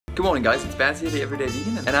Good morning guys, it's Baz here, the Everyday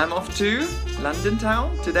Vegan, and I'm off to London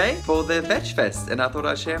town today for the VegFest, and I thought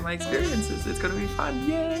I'd share my experiences. It's gonna be fun,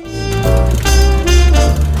 yay!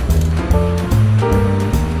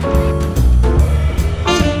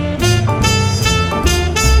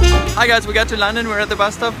 Hi guys, we got to London, we're at the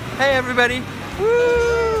bus stop. Hey everybody!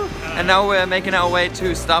 Woo! And now we're making our way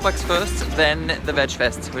to Starbucks first, then the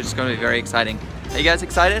VegFest, which is gonna be very exciting. Are you guys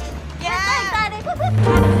excited? Yeah,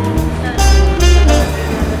 excited!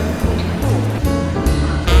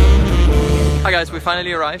 Hi guys, we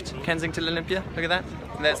finally arrived, Kensington Olympia, look at that.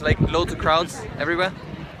 And there's like loads of crowds everywhere.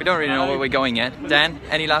 We don't really know where we're going yet. Dan,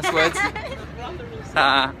 any last words?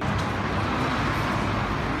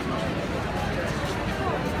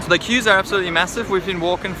 So the queues are absolutely massive. We've been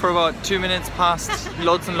walking for about 2 minutes past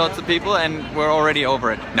loads and loads of people and we're already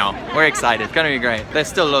over it. No, we're excited, it's gonna be great. There's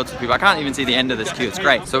still loads of people. I can't even see the end of this queue, it's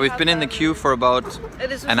great. So we've been in the queue for about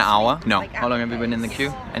an hour. No, how long have we been in the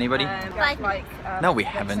queue? Anybody? No, we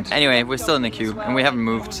haven't. Anyway, we're still in the queue and we haven't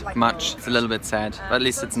moved much. It's a little bit sad, but at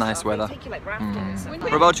least it's nice weather.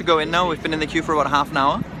 We're about to go in now. We've been in the queue for about half an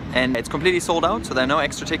hour and it's completely sold out, so there are no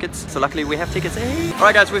extra tickets. So luckily we have tickets. Hey.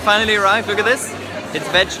 Alright guys, we finally arrived. Look at this. It's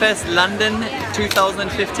VegFest London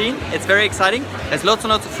 2015. It's very exciting. There's lots and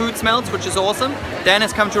lots of food smells, which is awesome. Dan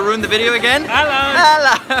has come to ruin the video again. Hello!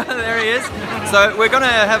 Hello! There he is. So we're gonna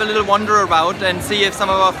have a little wander about and see if some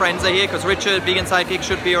of our friends are here, because Richard, Vegan Sidekick,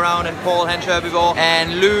 should be around, and Paul, Hench Herbivore,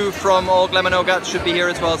 and Lou from All Glamour No Guts should be here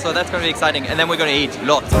as well, so that's gonna be exciting. And then we're gonna eat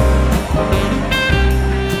lots.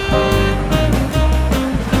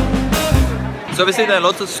 So obviously there are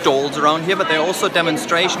lots of stalls around here, but there are also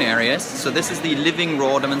demonstration areas. So this is the Living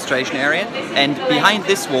Raw demonstration area, and behind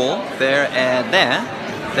this wall,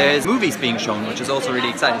 there's movies being shown, which is also really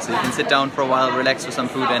exciting. So you can sit down for a while, relax with some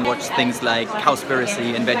food, and watch things like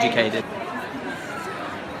Cowspiracy and Vegicated.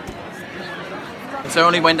 So I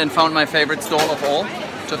only went and found my favorite stall of all,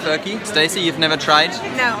 tofurkey. Stacey, you've never tried?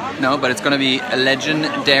 No. No, but it's gonna be a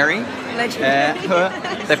legendary.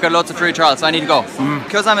 They've got lots of free trials, so I need to go.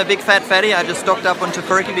 Because I'm a big fat fatty, I just stocked up on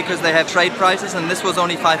tofurkey because they have trade prices, and this was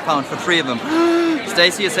only £5 for 3 of them.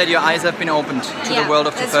 Stacey, you said your eyes have been opened to the world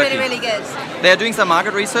of tofurkey. It's really, really good. They're doing some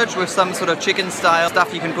market research with some sort of chicken style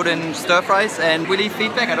stuff you can put in stir fries, and we leave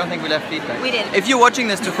feedback. I don't think we left feedback. We did. If you're watching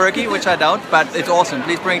this tofurkey, which I doubt, but it's awesome,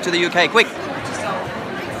 please bring it to the UK, quick!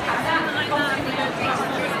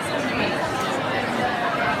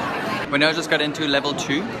 We now just got into level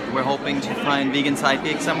 2. We're hoping to find Vegan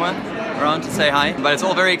Sidekick somewhere around to say hi. But it's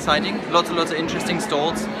all very exciting. Lots and lots of interesting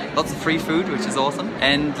stalls. Lots of free food, which is awesome.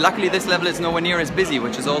 And luckily this level is nowhere near as busy,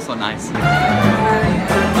 which is also nice.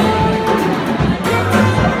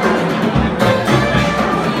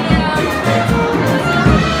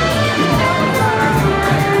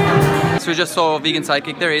 So we just saw Vegan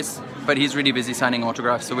Sidekick, there he is. But he's really busy signing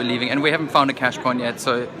autographs, so we're leaving. And we haven't found a cash point yet,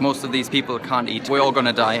 so most of these people can't eat. We're all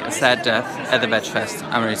gonna die a sad death at the VegFest.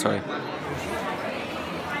 I'm really sorry.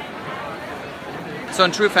 So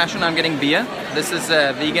in true fashion, I'm getting beer. This is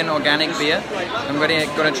a vegan organic beer. I'm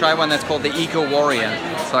gonna try one that's called the Eco Warrior.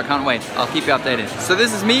 So I can't wait. I'll keep you updated. So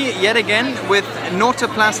this is me yet again with not a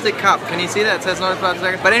plastic cup. Can you see that? It says not a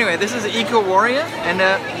plastic cup. But anyway, this is Eco Warrior, and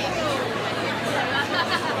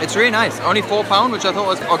it's really nice. Only £4, which I thought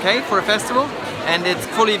was okay for a festival. And it's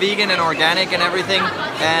fully vegan and organic and everything.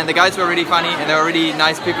 And the guys were really funny and there were really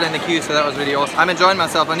nice people in the queue, so that was really awesome. I'm enjoying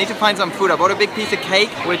myself. I need to find some food. I bought a big piece of cake,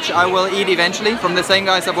 which I will eat eventually, from the same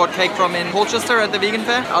guys I bought cake from in Colchester at the vegan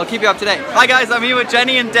fair. I'll keep you up to date. Hi guys, I'm here with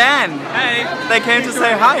Jenny and Dan. Hey. They came to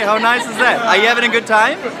say hi. How nice is that? Are you having a good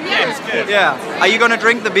time? Yeah, it's good. Yeah. Are you gonna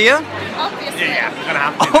drink the beer? Obviously. Yeah, I'm gonna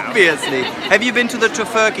have to now. Obviously. Have you been to the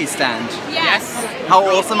tofurkey stand? Yes. How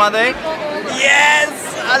awesome are they? Yes!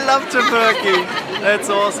 I love tofurkey. That's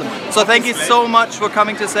awesome. So thank you so much for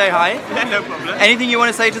coming to say hi. Yeah, no problem. Anything you want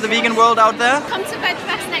to say to the vegan world out there? Come to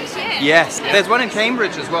VegFest next year. Yes. There's one in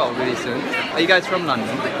Cambridge as well, really soon. Are you guys from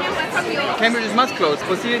London? No, we're from York. Cambridge is much closer.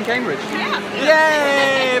 We'll see you in Cambridge.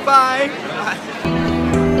 Yeah. Yay! Bye!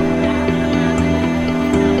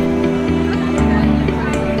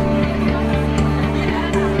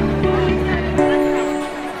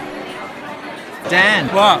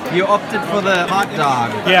 Dan, what? You opted for the hot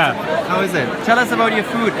dog. Yeah. How is it? Tell us about your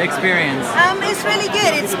food experience. It's really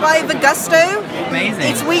good. It's by Gusto.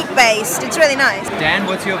 Amazing. It's wheat based. It's really nice. Dan,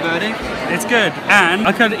 what's your verdict? It's good. And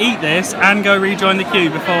I could eat this and go rejoin the queue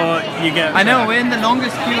before you get... I know, we're in the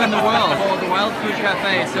longest queue in the world for the Wild Food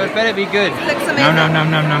Cafe, so it better be good. Looks amazing.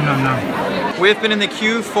 No. We've been in the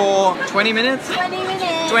queue for 20 minutes? 20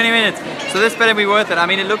 minutes. 20 minutes. So this better be worth it. I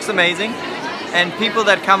mean, it looks amazing. And people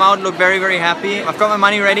that come out look very, very happy. I've got my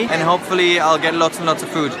money ready and hopefully I'll get lots and lots of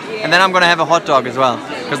food. And then I'm gonna have a hot dog as well.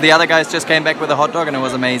 because the other guys just came back with a hot dog and it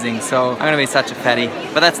was amazing. So I'm gonna be such a fatty,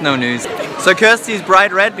 but that's no news. So Kirsty's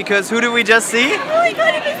bright red because who did we just see? Oh my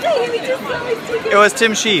god, it was like, we just saw his ticket. It was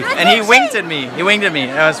Tim Shieff, and he winked at me. He winked at me.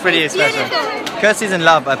 It was pretty special. Kirsty's in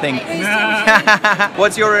love, I think.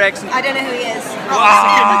 What's your reaction? I don't know who he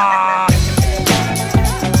is.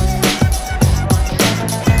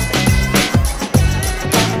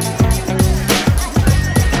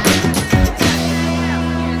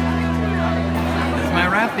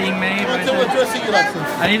 Being made right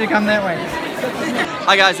there. I need to come that way.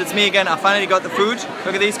 Hi guys, it's me again. I finally got the food.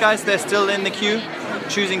 Look at these guys, they're still in the queue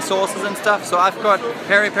choosing sauces and stuff. So I've got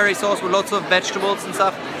peri-peri sauce with lots of vegetables and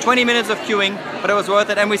stuff. 20 minutes of queuing, but it was worth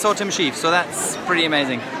it, and we saw Tim Shieff, so that's pretty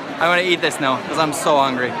amazing. I want to eat this now because I'm so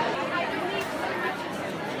hungry.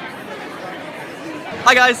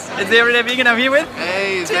 Hi guys, it's the Everyday Vegan I'm here with.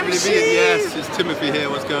 Hey, it's Tim Everyday Vegan. Yes, it's Timothy here.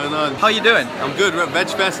 What's going on? How you doing? I'm good. We're at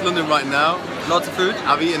VegFest London right now. Lots of food.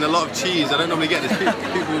 I've eaten a lot of cheese. I don't normally get this.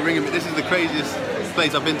 People are ringing me. This is the craziest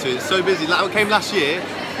place I've been to. It's so busy. Like, I came last year,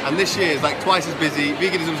 and this year is like twice as busy.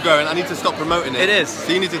 Veganism's growing. I need to stop promoting it. It is.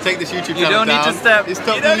 So you need to take this YouTube You channel don't need down. to step.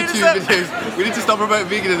 Stop You the don't need to YouTube step. videos. We need to stop promoting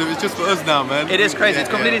veganism. It's just for us now, man. It is crazy. It's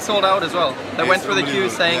completely sold out as well. They went It's through the queue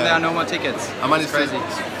unbelievable, saying yeah. there are no more tickets. I managed It's to crazy.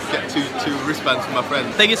 get two wristbands from my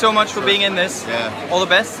friends. Thank you so much for being in this. Yeah. All the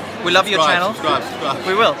best. We love your channel. Subscribe.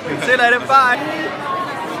 We will. See you later. Bye.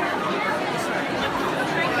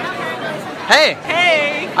 Hey.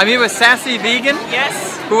 Hey! I'm here with Sassy Vegan,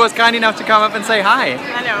 Yes, who was kind enough to come up and say hi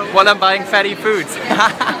hello. while I'm buying fatty foods.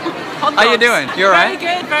 Hot How you dogs. doing? You alright?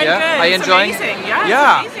 Very good, very Yeah? good. Are you It's enjoying? Amazing. Yeah,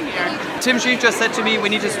 Yeah. it's amazing here. Tim Shieff just said to me we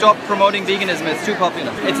need to stop promoting veganism. It's too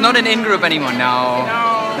popular. It's not an in-group anymore. No.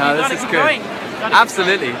 No, this gotta is keep good. going. Gotta keep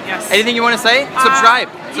Absolutely. going. Yes. Anything you want to say? Subscribe.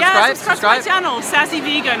 Yeah, subscribe to my channel, Sassy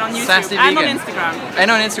Vegan on YouTube Sassy and on Vegan. Instagram. And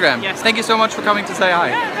on Instagram. Yes. Thank you so much for coming to say hi.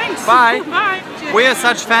 Yeah, thanks. Bye. Bye. Cheers. We are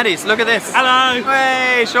such fatties. Look at this. Hello.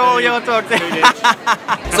 Hey, show all your talk.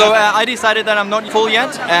 So I decided that I'm not full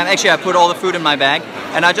yet. Actually, I put all the food in my bag.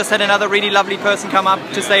 And I just had another really lovely person come up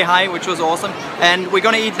to say hi, which was awesome. And we're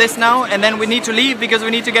gonna eat this now, and then we need to leave because we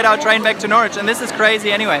need to get our train back to Norwich. And this is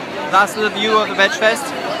crazy anyway. Last little view of the VegFest.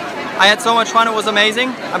 I had so much fun, it was amazing.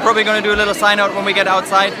 I'm probably gonna do a little sign out when we get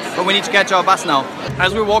outside, but we need to catch our bus now.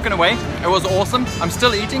 As we're walking away, it was awesome. I'm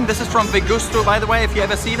still eating. This is from Vegusto, by the way. If you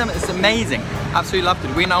ever see them, it's amazing. Absolutely loved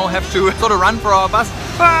it. We now have to sort of run for our bus.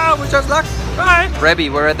 Ah, wish us luck. Bye. Rebby,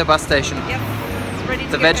 we're at the bus station. Yep. It's ready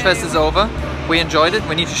to The go. VegFest is over. We enjoyed it.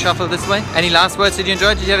 We need to shuffle this way. Any last words? Did you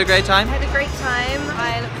enjoy it? Did you have a great time? I had a great time.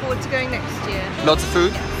 I look forward to going next year. Lots of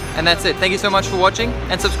food. And that's it. Thank you so much for watching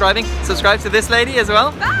and subscribing. Subscribe to this lady as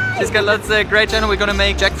well. Bye. She's got lots of great channel. We're gonna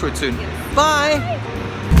make jackfruit soon. Bye.